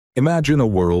Imagine a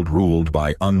world ruled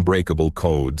by unbreakable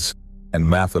codes and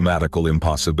mathematical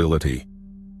impossibility.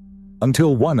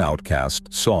 Until one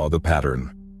outcast saw the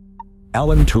pattern.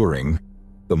 Alan Turing,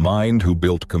 the mind who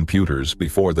built computers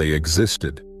before they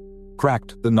existed,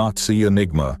 cracked the Nazi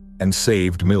Enigma and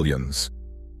saved millions.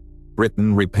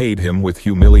 Britain repaid him with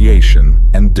humiliation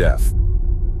and death.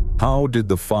 How did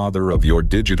the father of your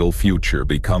digital future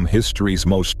become history's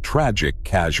most tragic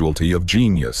casualty of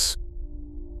genius?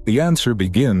 The answer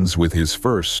begins with his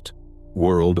first,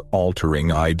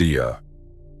 world-altering idea.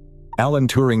 Alan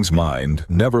Turing's mind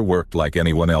never worked like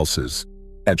anyone else's.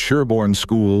 At Sherborne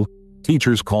School,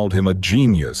 teachers called him a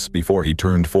genius before he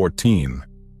turned 14.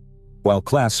 While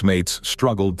classmates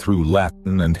struggled through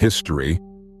Latin and history,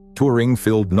 Turing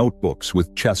filled notebooks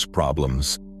with chess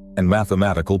problems and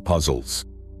mathematical puzzles.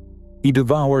 He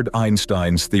devoured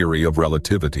Einstein's theory of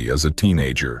relativity as a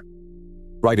teenager,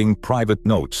 writing private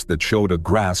notes that showed a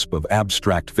grasp of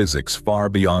abstract physics far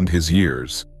beyond his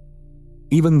years.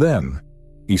 Even then,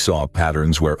 he saw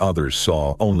patterns where others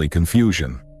saw only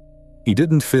confusion. He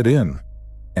didn't fit in,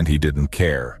 and he didn't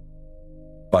care.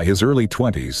 By his early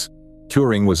 20s,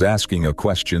 Turing was asking a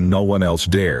question no one else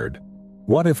dared.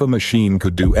 What if a machine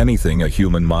could do anything a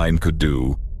human mind could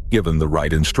do, given the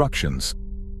right instructions?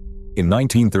 In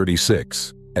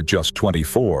 1936, at just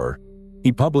 24,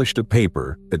 he published a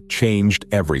paper that changed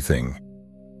everything.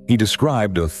 He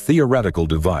described a theoretical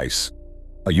device,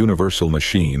 a universal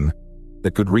machine,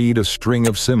 that could read a string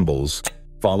of symbols,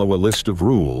 follow a list of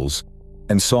rules,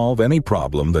 and solve any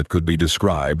problem that could be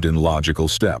described in logical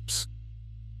steps.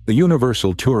 The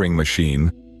universal Turing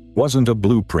machine wasn't a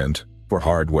blueprint for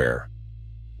hardware.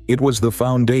 It was the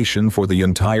foundation for the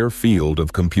entire field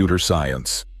of computer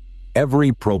science.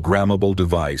 Every programmable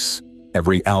device,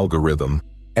 every algorithm,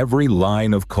 every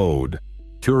line of code,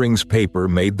 Turing's paper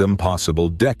made them possible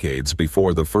decades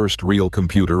before the first real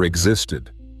computer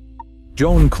existed.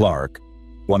 Joan Clark,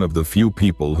 one of the few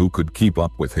people who could keep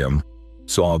up with him,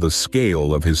 saw the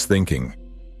scale of his thinking.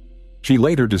 She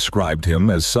later described him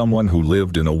as someone who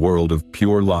lived in a world of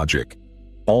pure logic,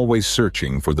 always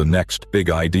searching for the next big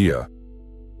idea.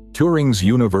 Turing's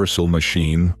universal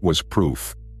machine was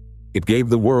proof. It gave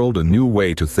the world a new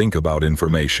way to think about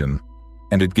information,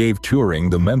 and it gave Turing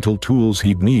the mental tools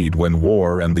he'd need when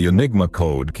war and the Enigma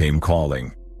code came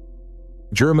calling.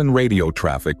 German radio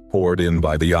traffic poured in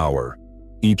by the hour,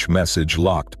 each message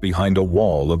locked behind a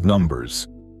wall of numbers.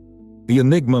 The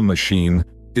Enigma machine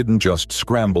didn't just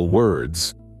scramble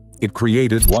words, it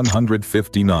created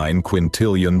 159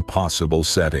 quintillion possible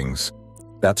settings.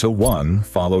 That's a 1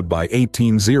 followed by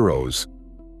 18 zeros.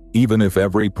 Even if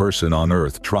every person on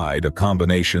Earth tried a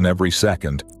combination every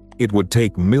second, it would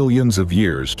take millions of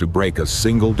years to break a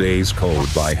single day's code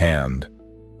by hand.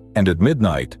 And at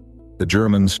midnight, the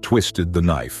Germans twisted the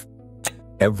knife.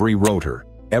 Every rotor,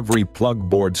 every plug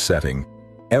board setting,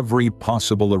 every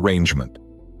possible arrangement.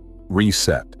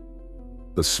 Reset.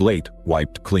 The slate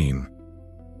wiped clean.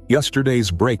 Yesterday's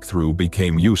breakthrough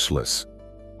became useless.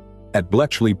 At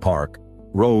Bletchley Park,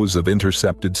 rows of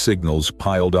intercepted signals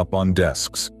piled up on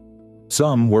desks.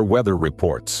 Some were weather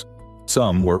reports.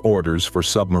 Some were orders for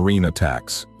submarine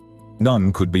attacks.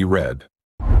 None could be read.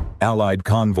 Allied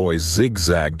convoys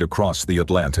zigzagged across the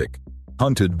Atlantic,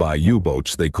 hunted by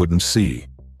U-boats they couldn't see.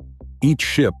 Each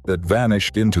ship that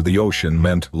vanished into the ocean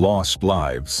meant lost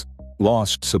lives,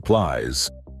 lost supplies,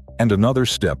 and another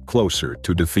step closer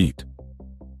to defeat.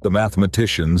 The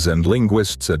mathematicians and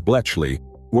linguists at Bletchley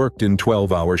worked in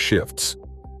 12-hour shifts,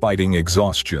 fighting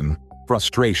exhaustion,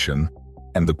 frustration,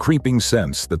 and the creeping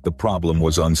sense that the problem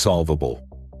was unsolvable.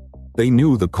 They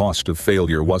knew the cost of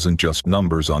failure wasn't just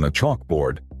numbers on a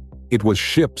chalkboard. It was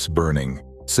ships burning,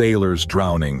 sailors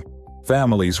drowning,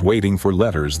 families waiting for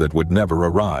letters that would never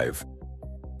arrive.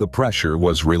 The pressure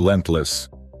was relentless.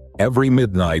 Every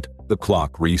midnight, the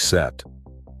clock reset.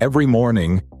 Every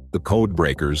morning, the code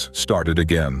breakers started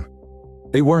again.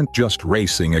 They weren't just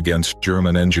racing against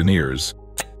German engineers.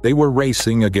 They were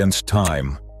racing against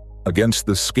time, against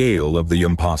the scale of the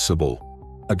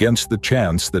impossible, against the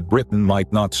chance that Britain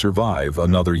might not survive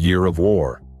another year of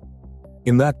war.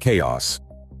 In that chaos,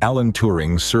 Alan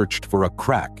Turing searched for a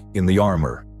crack in the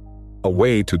armor, a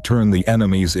way to turn the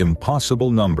enemy's impossible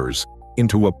numbers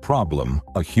into a problem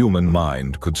a human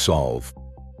mind could solve.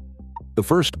 The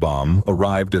first bomb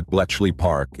arrived at Bletchley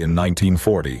Park in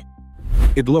 1940.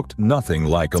 It looked nothing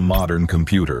like a modern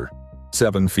computer,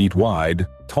 7 feet wide,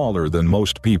 taller than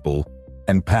most people,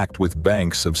 and packed with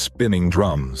banks of spinning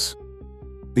drums.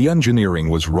 The engineering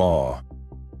was raw,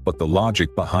 but the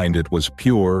logic behind it was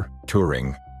pure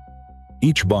Turing.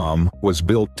 Each bomb was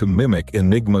built to mimic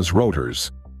Enigma's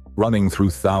rotors, running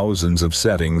through thousands of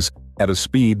settings at a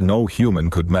speed no human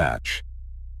could match.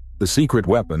 The secret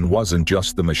weapon wasn't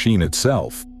just the machine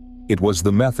itself, it was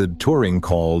the method Turing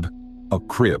called a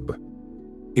crib.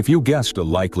 If you guessed a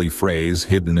likely phrase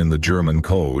hidden in the German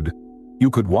code, you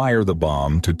could wire the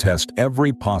bomb to test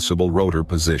every possible rotor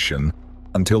position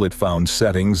until it found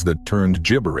settings that turned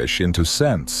gibberish into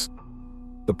sense.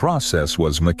 The process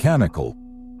was mechanical,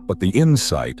 but the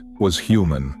insight was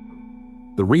human.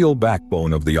 The real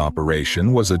backbone of the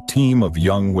operation was a team of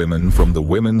young women from the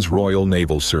Women's Royal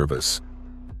Naval Service,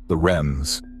 the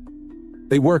Wrens.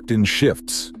 They worked in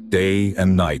shifts, day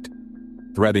and night,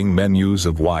 threading menus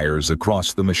of wires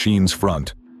across the machine's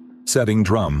front, setting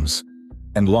drums,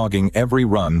 and logging every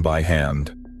run by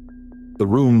hand. The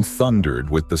room thundered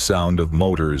with the sound of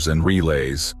motors and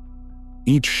relays.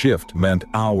 Each shift meant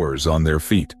hours on their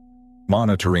feet,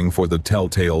 monitoring for the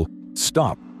telltale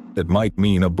stop that might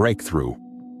mean a breakthrough.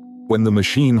 When the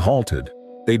machine halted,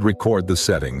 they'd record the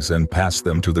settings and pass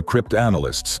them to the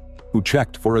cryptanalysts, who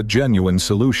checked for a genuine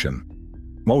solution.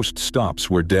 Most stops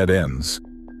were dead ends,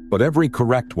 but every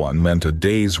correct one meant a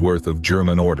day's worth of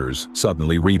German orders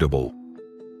suddenly readable.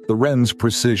 The Wren's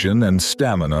precision and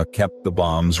stamina kept the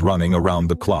bombs running around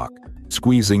the clock,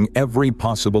 squeezing every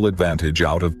possible advantage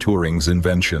out of Turing's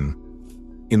invention.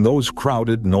 In those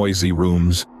crowded, noisy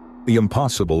rooms, the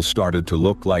impossible started to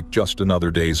look like just another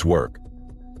day's work.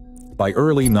 By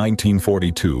early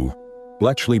 1942,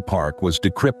 Bletchley Park was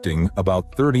decrypting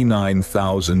about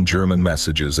 39,000 German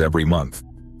messages every month.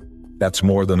 That's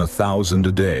more than 1,000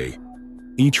 a day,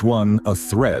 each one a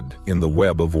thread in the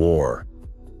web of war.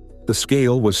 The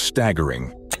scale was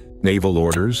staggering. Naval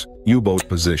orders, U-boat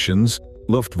positions,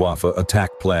 Luftwaffe attack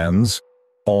plans,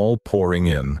 all pouring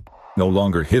in, no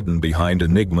longer hidden behind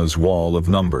Enigma's wall of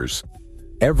numbers.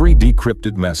 Every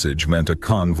decrypted message meant a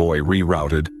convoy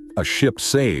rerouted, a ship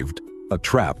saved, a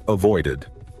trap avoided.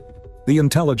 The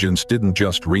intelligence didn't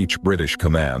just reach British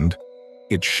command,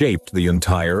 it shaped the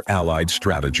entire Allied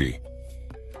strategy.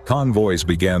 Convoys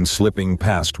began slipping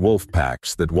past wolf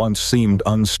packs that once seemed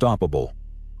unstoppable.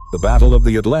 The Battle of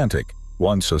the Atlantic,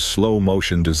 once a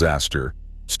slow-motion disaster,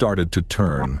 started to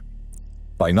turn.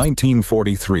 By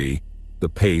 1943, the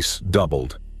pace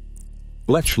doubled.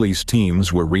 Bletchley's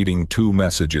teams were reading 2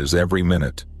 messages every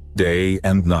minute, day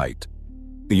and night.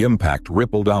 The impact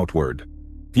rippled outward.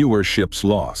 Fewer ships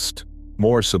lost,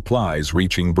 more supplies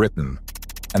reaching Britain,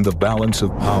 and the balance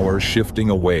of power shifting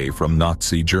away from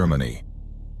Nazi Germany.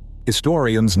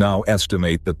 Historians now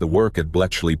estimate that the work at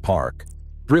Bletchley Park,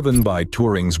 driven by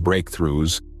Turing's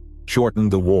breakthroughs,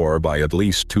 shortened the war by at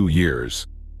least 2 years.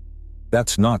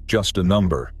 That's not just a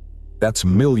number. That's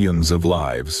millions of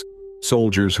lives.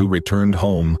 Soldiers who returned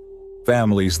home,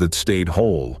 families that stayed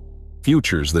whole,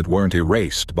 futures that weren't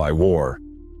erased by war.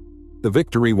 The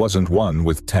victory wasn't won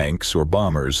with tanks or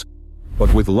bombers,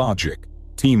 but with logic,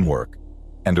 teamwork,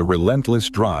 and a relentless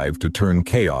drive to turn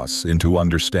chaos into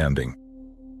understanding.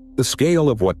 The scale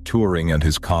of what Turing and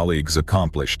his colleagues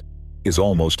accomplished is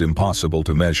almost impossible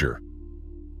to measure.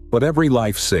 But every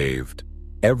life saved,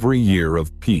 every year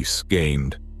of peace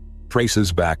gained,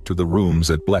 traces back to the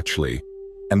rooms at Bletchley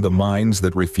and the minds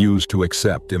that refused to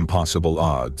accept impossible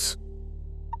odds.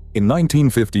 In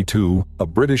 1952, a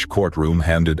British courtroom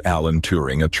handed Alan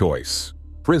Turing a choice: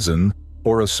 prison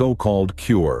or a so-called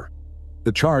cure.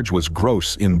 The charge was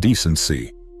gross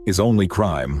indecency, his only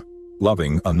crime,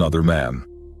 loving another man.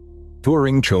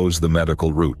 Turing chose the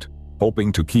medical route,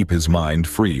 hoping to keep his mind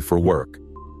free for work.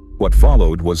 What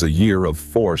followed was a year of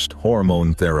forced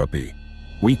hormone therapy,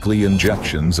 weekly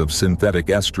injections of synthetic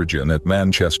estrogen at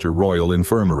Manchester Royal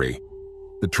Infirmary.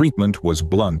 The treatment was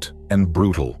blunt and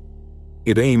brutal.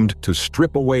 It aimed to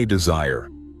strip away desire,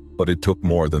 but it took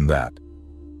more than that.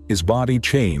 His body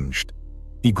changed.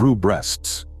 He grew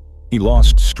breasts. He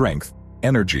lost strength,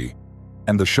 energy,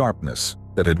 and the sharpness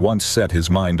that had once set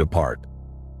his mind apart.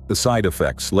 The side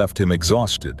effects left him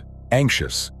exhausted,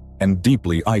 anxious, and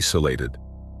deeply isolated.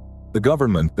 The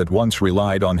government that once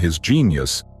relied on his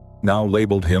genius now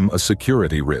labeled him a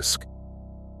security risk.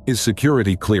 His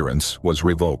security clearance was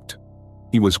revoked.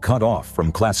 He was cut off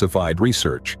from classified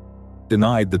research,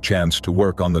 denied the chance to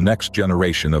work on the next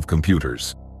generation of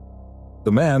computers.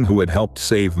 The man who had helped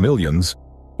save millions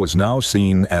was now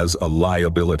seen as a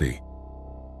liability.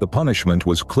 The punishment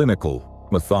was clinical,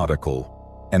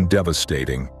 methodical, and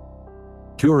devastating.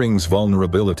 Turing's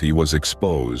vulnerability was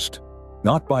exposed,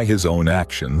 not by his own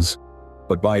actions,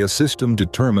 but by a system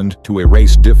determined to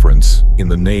erase difference in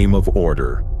the name of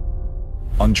order.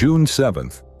 On June 7,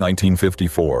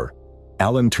 1954,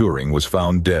 Alan Turing was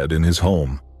found dead in his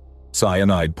home.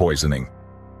 Cyanide poisoning.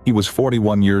 He was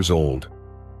 41 years old.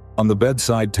 On the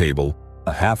bedside table,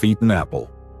 a half-eaten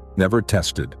apple, never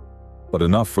tested. but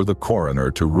enough for the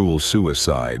coroner to rule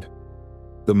suicide.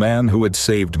 The man who had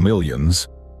saved millions,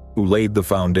 who laid the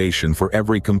foundation for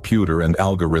every computer and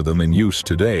algorithm in use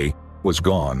today, was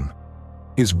gone.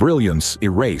 His brilliance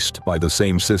erased by the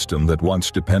same system that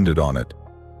once depended on it.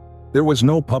 There was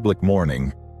no public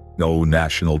mourning, no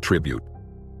national tribute.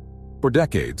 For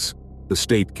decades, the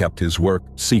state kept his work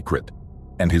secret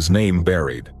and his name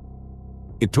buried.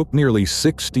 It took nearly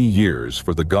 60 years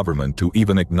for the government to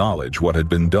even acknowledge what had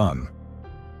been done.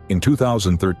 In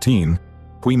 2013,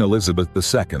 Queen Elizabeth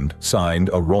II signed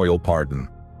a royal pardon.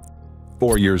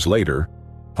 4 years later,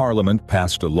 Parliament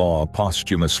passed a law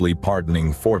posthumously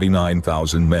pardoning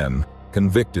 49,000 men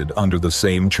convicted under the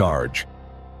same charge.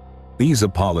 These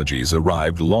apologies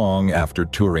arrived long after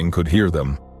Turing could hear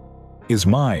them. His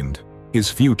mind, his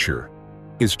future,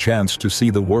 his chance to see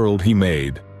the world he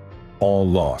made, all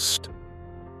lost.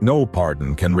 No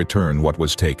pardon can return what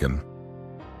was taken.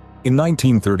 In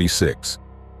 1936,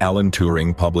 Alan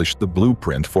Turing published the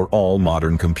blueprint for all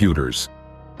modern computers,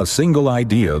 a single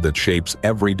idea that shapes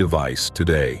every device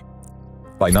today.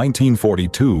 By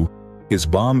 1942, his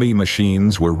Bombe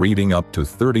machines were reading up to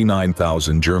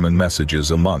 39,000 German messages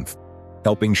a month,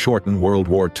 helping shorten World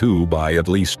War II by at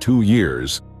least 2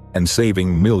 years and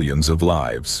saving millions of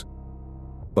lives.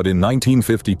 But in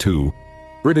 1952,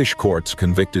 British courts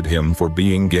convicted him for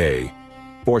being gay,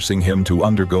 forcing him to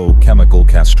undergo chemical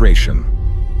castration.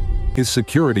 His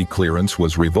security clearance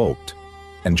was revoked,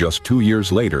 and just 2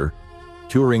 years later,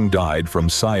 Turing died from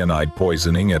cyanide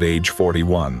poisoning at age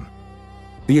 41.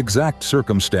 The exact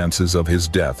circumstances of his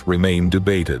death remain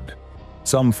debated.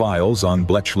 Some files on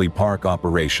Bletchley Park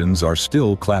operations are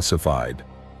still classified.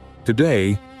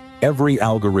 Today, every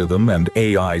algorithm and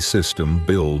AI system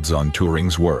builds on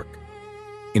Turing's work.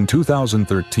 In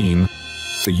 2013,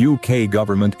 the UK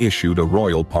government issued a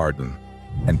royal pardon,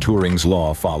 and Turing's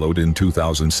law followed in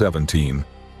 2017.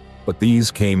 But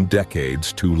these came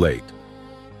decades too late.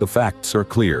 The facts are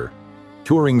clear.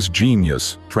 Turing's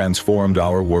genius transformed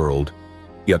our world,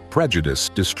 yet prejudice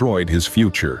destroyed his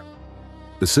future.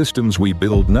 The systems we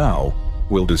build now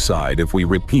will decide if we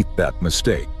repeat that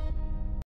mistake.